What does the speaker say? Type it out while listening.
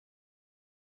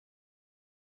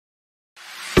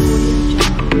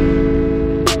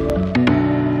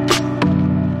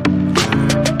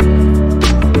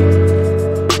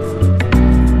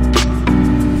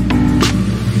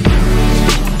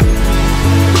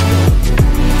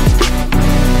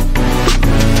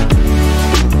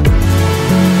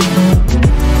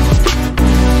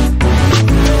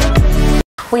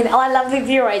With our lovely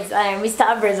viewers, Mr.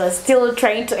 Abres was still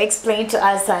trying to explain to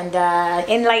us and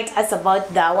enlighten us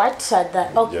about the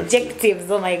objectives.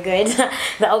 Oh my God,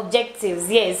 the objectives.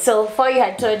 Yes. So far you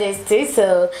had told us too.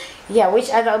 So yeah,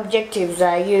 which other objectives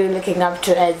are you looking up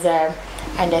to as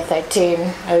under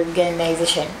 13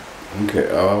 organization?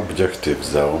 Okay, our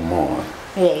objectives are more.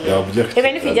 Yeah.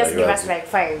 Even if you just give us like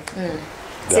 5.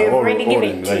 So you've already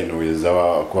given 2. In line with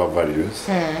our core values.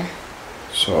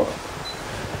 So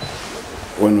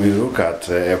when we look at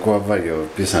a core value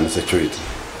of peace and security,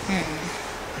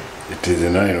 it is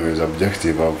in line with the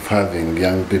objective of having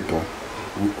young people.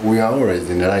 We are always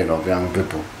in the line of young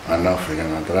people and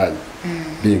African at large,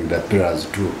 being the pillars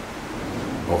too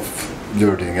of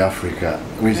building Africa,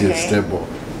 which is stable.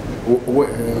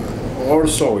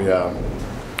 Also, we are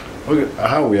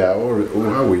how we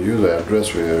usually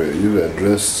address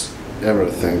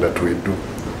everything that we do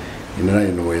in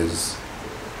line with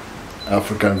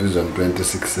African Vision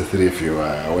 2063, if you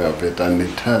are aware of it, and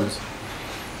it has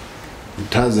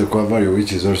a core value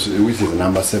which is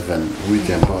number 7, which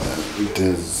it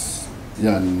is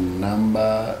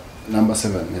number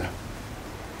 7, yeah.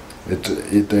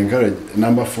 It encourages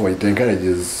number 4. It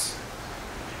encourages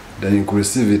the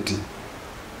inclusivity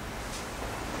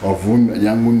of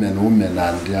young women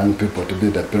and young people to be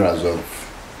the pillars of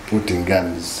putting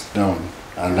guns down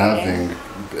and having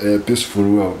a peaceful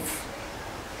way of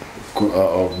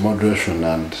moderation,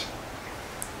 and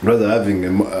rather having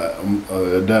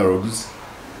dialogues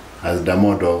as the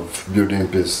mode of building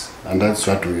peace, and that's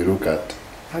what we look at.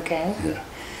 Okay. Yeah.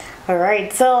 All right.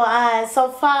 So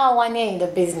so far 1 year in the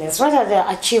business, what are the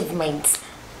achievements?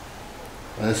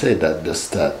 I said at the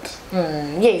start.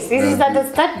 Yes, this is at the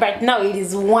start, but now it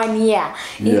is 1 year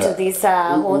into this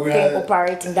whole thing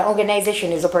operating. The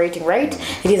organization is operating, right?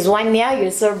 It is 1 year.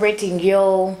 You're celebrating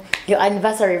your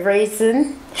anniversary very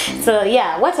soon. So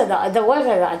yeah, what are the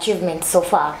achievements so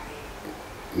far?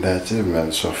 The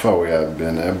achievements so far, we have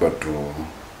been able to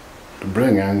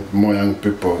bring more young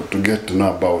people to get to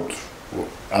know about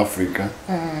Africa,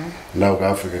 how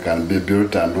Africa can be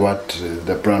built, and what is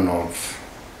the plan of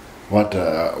what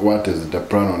is the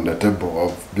plan on the table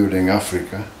of building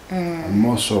Africa. And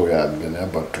more so, we have been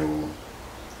able to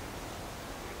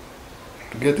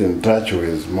get in touch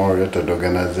with more related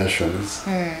organizations.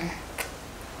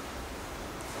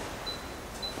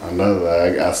 And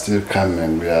others are still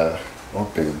coming. We are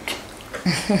hoping to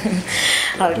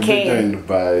be joined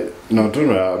by not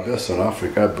only based on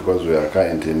Africa, because we are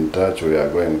currently in touch. We are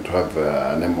going to have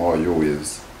an MOU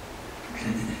with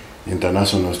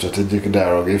International Strategic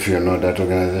Dialogue, if you know that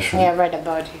organization. Yeah, I've read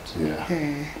about it. Yeah.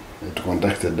 It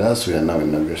contacted us. We are now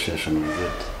in negotiation with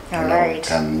it. All right. We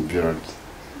can build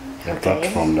a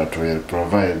platform that will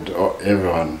provide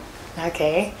everyone to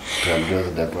address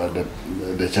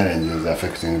the challenges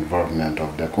affecting development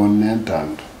of the continent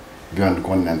and beyond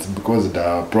continents, because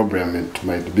the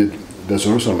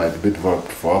solution might be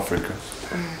developed for Africa,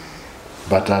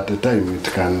 but at the time it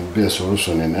can be a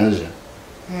solution in Asia,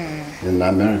 in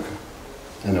America,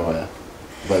 anywhere.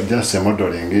 But just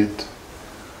modeling it,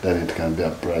 then it can be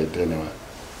applied anywhere.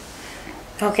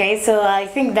 Okay, so I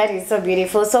think that is so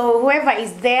beautiful. So whoever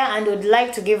is there and would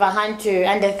like to give a hand to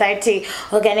under 30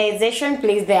 organization,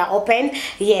 please, they are open.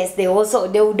 Yes, they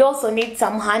would also need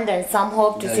some hand and some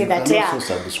hope to see that. Yeah,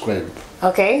 also subscribe.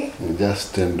 Okay.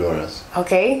 Just $10.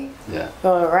 Okay. Yeah.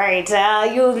 All right.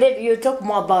 You talk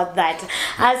more about that.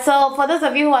 So for those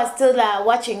of you who are still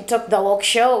watching Talk the Walk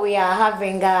Show, we are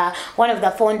having one of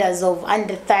the founders of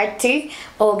Under 30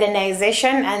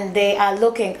 organization, and they are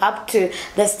looking up to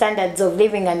the standards of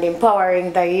living and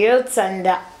empowering the youths and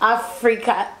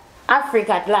Africa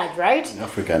at large, right?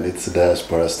 Africa and its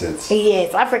diaspora states.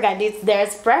 Yes, Africa and its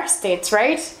diaspora states,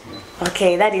 right? Yeah.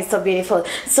 Okay, that is so beautiful.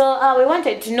 So we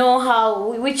wanted to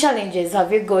know which challenges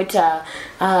have you got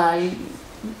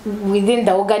within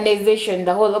the organization,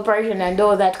 the whole operation and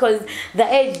all that, because the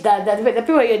age the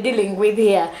people you're dealing with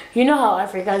here, you know how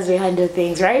Africans we handle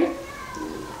things, right?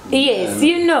 Yes,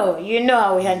 you know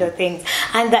how we handle things,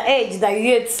 and the age, the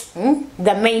youths,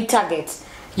 the main targets.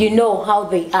 You know how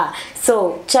they are.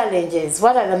 So challenges,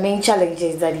 what are the main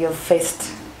challenges that you've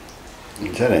faced?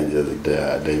 Challenges,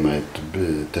 they might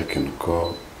be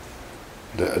technical.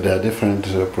 There are different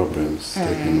problems,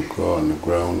 technical on the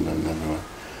ground and everywhere.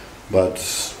 But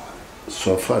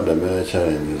so far the main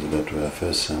challenges that we are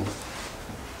facing,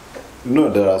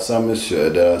 there are some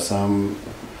issues, there are some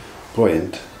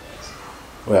point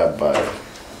whereby,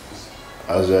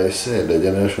 as I said, the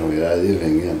generation we are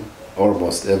living in,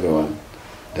 almost everyone,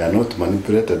 they are not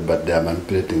manipulated, but they are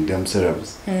manipulating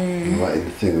themselves in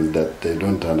things that they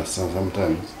don't understand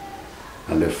sometimes,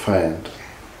 and they find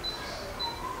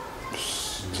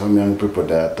some young people,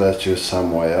 they attach you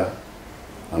somewhere,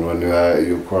 and when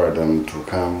you call them to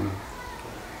come,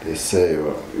 they say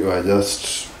you are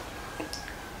just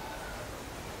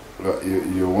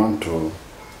you want to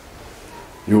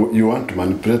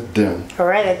manipulate them. Or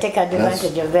rather take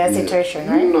advantage of their situation,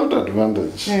 right? Not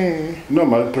advantage. No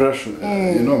manipulation.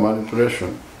 You know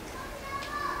manipulation.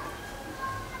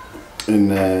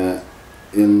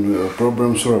 In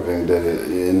problem solving,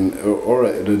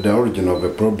 the origin of a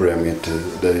problem,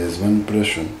 there is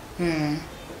manipulation.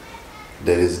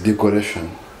 There is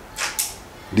decoration.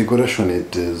 Decoration,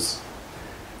 it is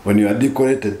when you are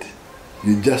decorated,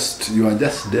 you are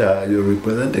just there. You're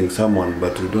representing someone,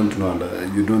 but you don't know.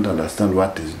 You don't understand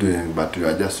what he's doing, but you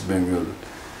are just being used.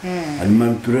 And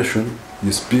manipulation,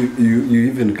 you speak. You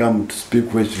even come to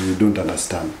speak which you don't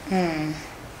understand.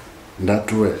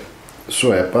 That way,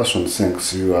 so a person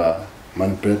thinks you are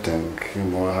manipulating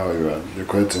him or how you are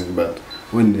decorating, but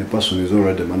when the person is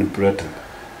already manipulated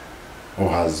or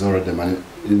has already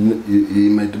he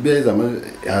might be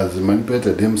has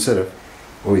manipulated himself.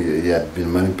 Oh, he had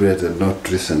been manipulated not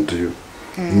to listen to you.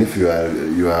 And if you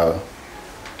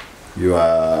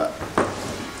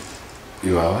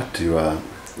are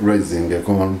raising a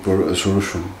common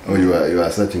solution, or you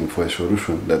are searching for a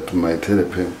solution that might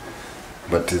help him,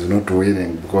 but he's not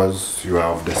willing because you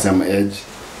are of the same age.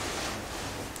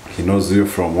 He knows you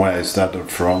from where I started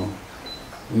from.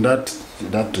 That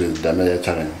is the major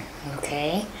challenge.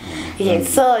 Okay. Yes.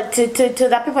 So to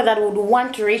the people that would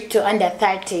want to reach to under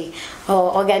 30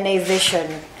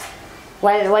 organization,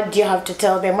 what do you have to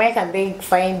tell them? Where can they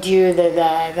find you?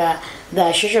 The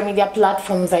social media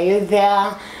platforms, are you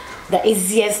there? The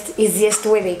easiest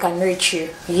way they can reach you.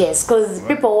 Yes, because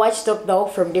people watch Talk the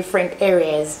Walk from different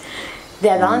areas. They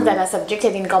are the ones that are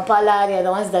subjected in Kampala. They are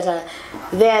the ones that are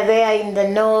there in the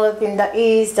north, in the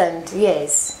east, and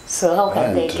yes. So how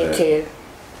can they get to you?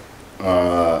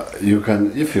 You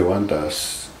can, if you want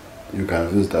us, you can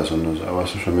visit us on our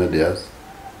social medias.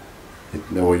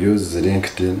 We use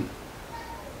LinkedIn,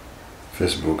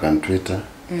 Facebook, and Twitter.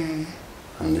 And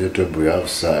YouTube, we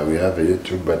have a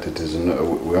YouTube, but it is not,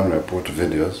 we only put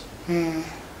videos.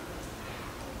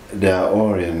 They are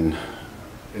all in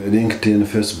LinkedIn,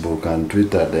 Facebook, and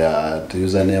Twitter. They are the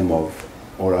username of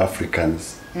All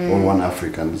Africans, All One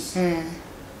Africans,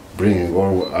 bringing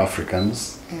all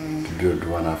Africans to build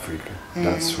one Africa.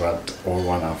 That's what All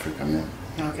One Africa means.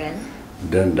 Okay.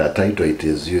 Then the title, it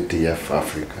is UTF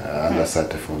Africa, Under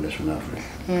 30 Foundation Africa.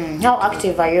 How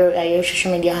active are your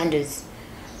social media handles?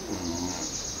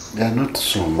 They are not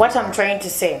so much. What I'm trying to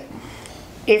say,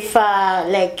 if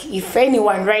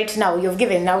anyone right now, you've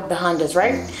given out the handles,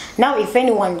 right? Now if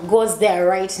anyone goes there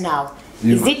right now,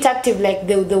 is it active like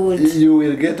they would? You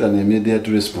will get an immediate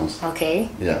response. Okay.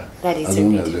 Yeah. That is as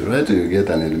long as you write, you get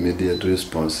an immediate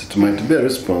response. It might be a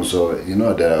response, or they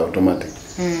are automatic.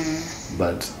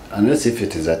 But unless if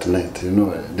it is at night,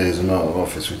 there is no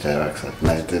office which I work at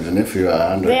night. Even if you are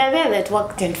 100. They are there that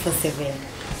work 24/7.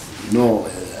 No,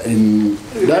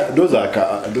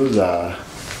 those are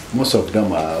most of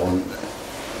them are on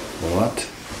what?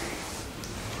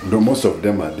 Most of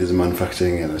them are these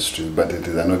manufacturing industries, but it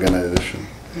is an organization.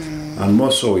 And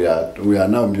more so, we are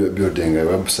now building a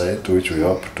website which we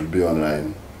hope to be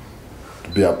online, to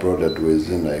be uploaded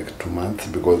within like 2 months,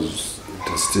 because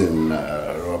it is still in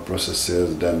raw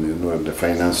processes. Then the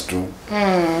finance too. They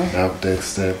have take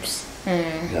steps.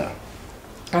 Yeah.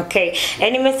 Okay.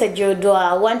 Any message you do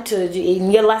want to,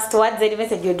 in your last words, any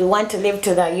message you do want to leave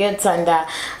to the youths and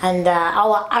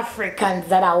our Africans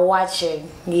that are watching?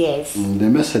 Yes. The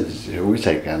message which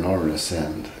I can always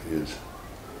send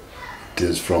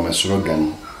is from a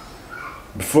slogan.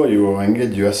 Before you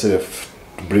engage yourself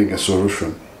to bring a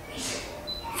solution,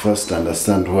 first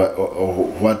understand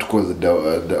what caused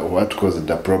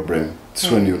the problem.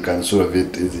 It's when you can solve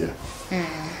it easier.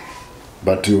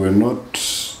 But you will not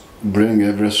bring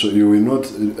you will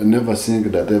not never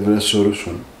think that every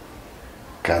solution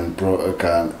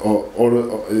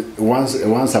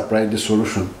once applied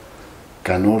solution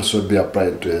can also be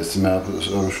applied to a similar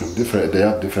solution. They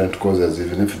have different causes,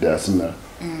 even if they are similar.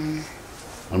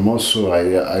 And also,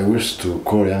 I wish to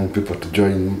call young people to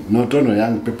join, not only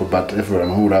young people, but everyone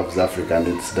who loves Africa and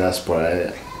its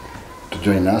diaspora, to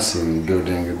join us in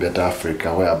building a better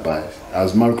Africa, whereby,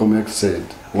 as Malcolm X said,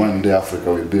 one day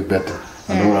Africa will be better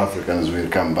and all Africans will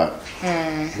come back.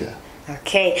 Yeah.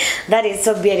 Okay, that is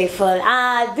so beautiful.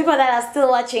 People that are still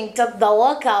watching Talk the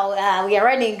Walk, we are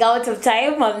running out of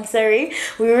time. I'm sorry,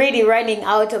 we're really running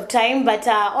out of time. But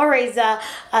always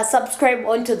subscribe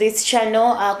onto this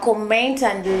channel, comment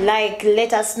and like.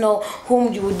 Let us know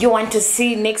whom you want to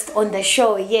see next on the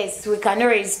show. Yes, we can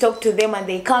always talk to them and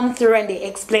they come through and they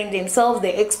explain themselves.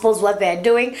 They expose what they are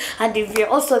doing. And if you're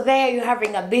also there, you're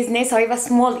having a business, however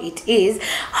small it is,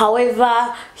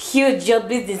 however huge your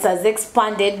business has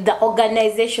expanded, the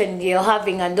organization you're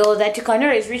having and all that, you can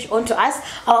always reach onto us.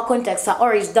 Our contacts are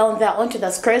always down there onto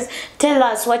the screens. Tell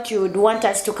us what you would want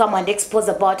us to come and expose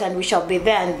about and we shall be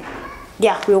there, and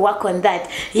yeah, we'll work on that.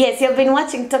 Yes, you've been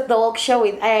watching Talk the Walk show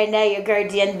with I, your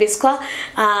guardian Bisqua,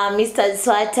 Mr.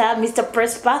 Swata, Mr.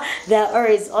 Prosper. They're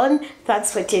always on.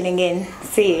 Thanks for tuning in.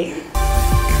 See you.